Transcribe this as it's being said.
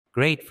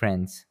Great,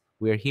 friends.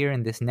 We're here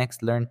in this next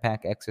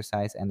LearnPack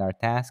exercise, and our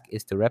task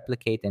is to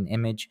replicate an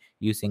image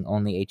using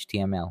only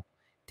HTML.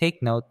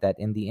 Take note that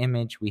in the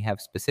image, we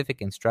have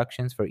specific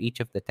instructions for each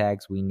of the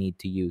tags we need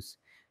to use.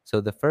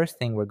 So the first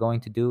thing we're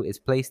going to do is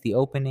place the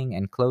opening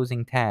and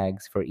closing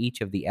tags for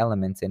each of the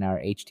elements in our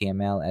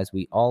HTML as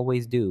we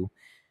always do.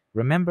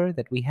 Remember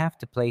that we have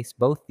to place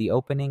both the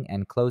opening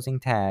and closing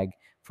tag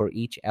for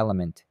each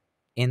element.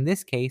 In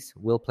this case,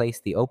 we'll place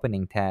the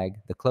opening tag,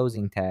 the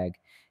closing tag,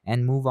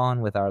 and move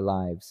on with our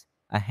lives.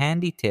 A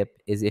handy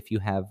tip is if you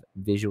have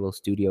Visual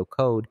Studio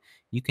Code,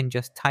 you can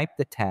just type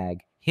the tag,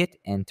 hit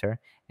enter,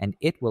 and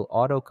it will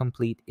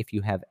autocomplete if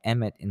you have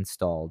Emmet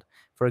installed.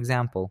 For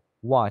example,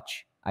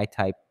 watch, I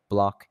type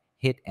block,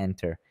 hit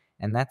enter,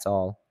 and that's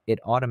all. It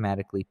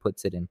automatically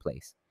puts it in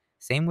place.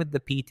 Same with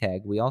the p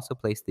tag, we also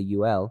place the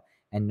UL,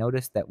 and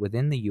notice that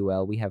within the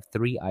UL we have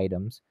 3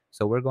 items,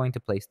 so we're going to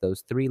place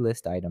those 3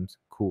 list items.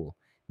 Cool.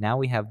 Now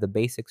we have the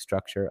basic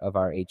structure of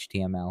our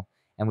HTML,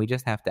 and we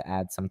just have to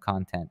add some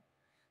content.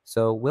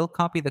 So we'll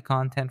copy the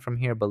content from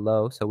here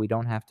below so we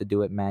don't have to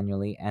do it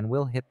manually, and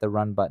we'll hit the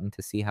run button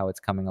to see how it's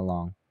coming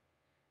along.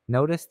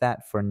 Notice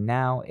that for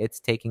now it's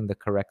taking the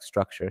correct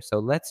structure, so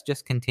let's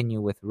just continue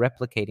with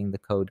replicating the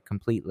code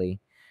completely.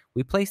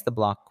 We place the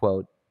block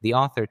quote, the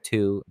author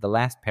to, the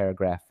last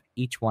paragraph,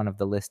 each one of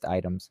the list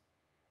items.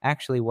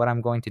 Actually, what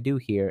I'm going to do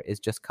here is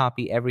just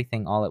copy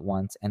everything all at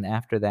once, and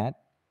after that,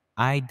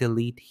 I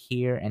delete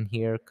here and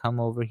here, come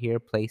over here,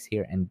 place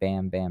here, and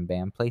bam, bam,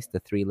 bam, place the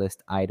 3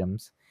 list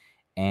items,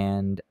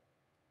 and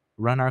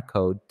run our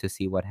code to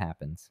see what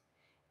happens.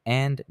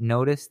 And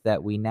notice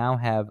that we now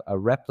have a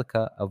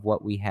replica of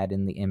what we had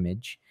in the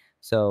image.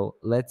 So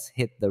let's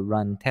hit the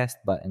run test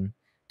button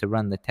to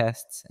run the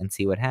tests and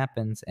see what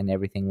happens, and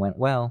everything went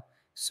well.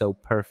 So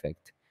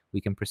perfect.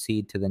 We can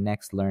proceed to the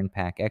next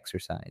LearnPack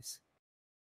exercise.